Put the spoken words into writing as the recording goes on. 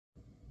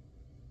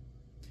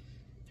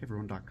Hey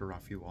everyone, Dr.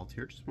 Raphael Walt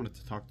here. Just wanted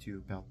to talk to you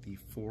about the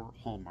 4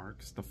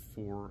 hallmarks, the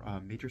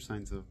 4 major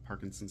signs of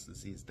Parkinson's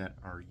disease that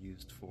are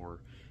used for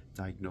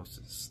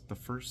diagnosis. The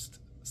first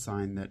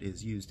sign that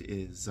is used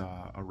is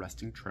a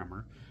resting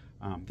tremor.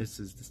 This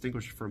is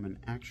distinguished from an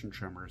action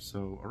tremor.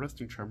 So a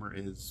resting tremor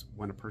is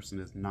when a person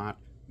is not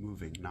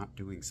moving, not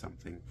doing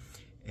something.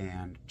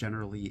 And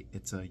generally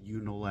it's a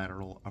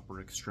unilateral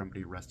upper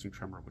extremity resting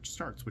tremor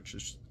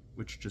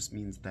which just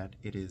means that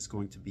it is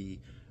going to be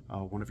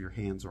one of your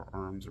hands or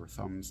arms or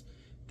thumbs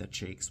that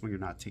shakes when you're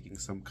not taking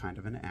some kind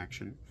of an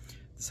action.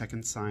 The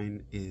second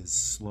sign is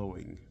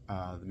slowing.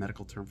 The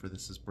medical term for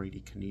this is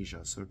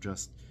bradykinesia. So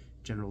just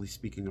generally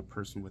speaking, a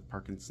person with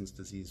Parkinson's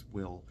disease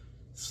will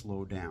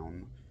slow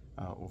down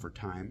over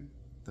time.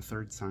 The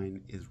third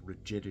sign is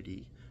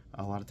rigidity.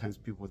 A lot of times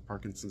people with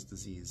Parkinson's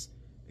disease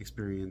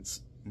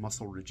experience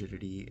muscle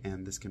rigidity,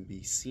 and this can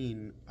be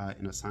seen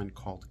in a sign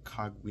called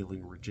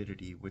cogwheeling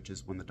rigidity, which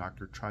is when the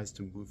doctor tries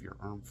to move your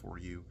arm for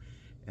you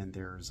and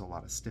there's a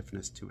lot of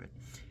stiffness to it.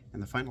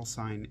 And the final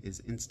sign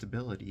is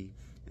instability,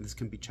 and this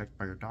can be checked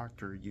by your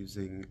doctor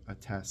using a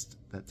test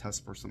that tests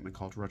for something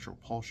called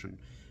retropulsion,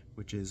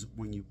 which is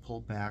when you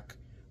pull back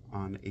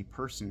on a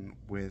person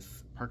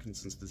with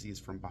Parkinson's disease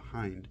from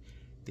behind,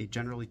 they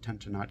generally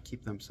tend to not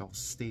keep themselves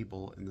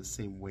stable in the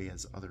same way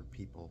as other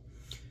people.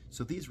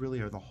 So these really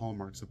are the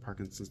hallmarks of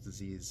Parkinson's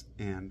disease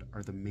and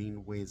are the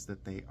main ways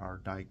that they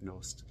are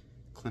diagnosed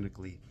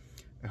clinically.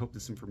 I hope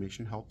this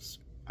information helps.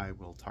 I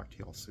will talk to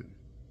you all soon.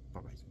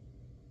 Bye-bye.